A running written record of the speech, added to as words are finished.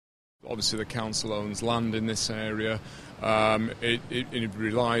Obviously the council owns land in this area. It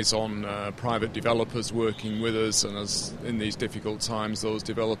relies on private developers working with us, and as in these difficult times those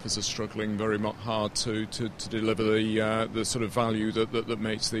developers are struggling very hard to deliver the sort of value that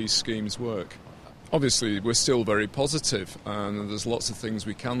makes these schemes work. Obviously we're still very positive, and there's lots of things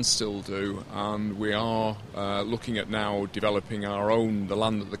we can still do, and we are looking at now developing the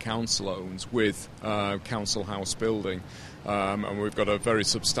land that the council owns with council house building. And we've got a very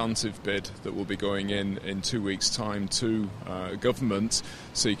substantive bid that will be going in 2 weeks' time to government,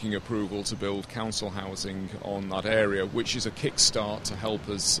 seeking approval to build council housing on that area, which is a kickstart to help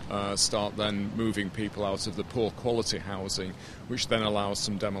us start then moving people out of the poor quality housing, which then allows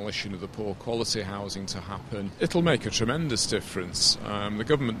some demolition of the poor quality housing to happen. It'll make a tremendous difference. The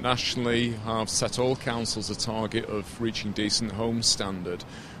government nationally have set all councils a target of reaching decent home standard.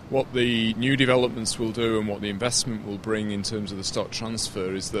 What the new developments will do and what the investment will bring in terms of the stock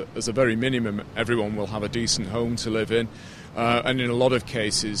transfer is that, as a very minimum, everyone will have a decent home to live in. And in a lot of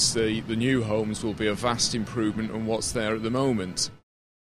cases, the new homes will be a vast improvement on what's there at the moment.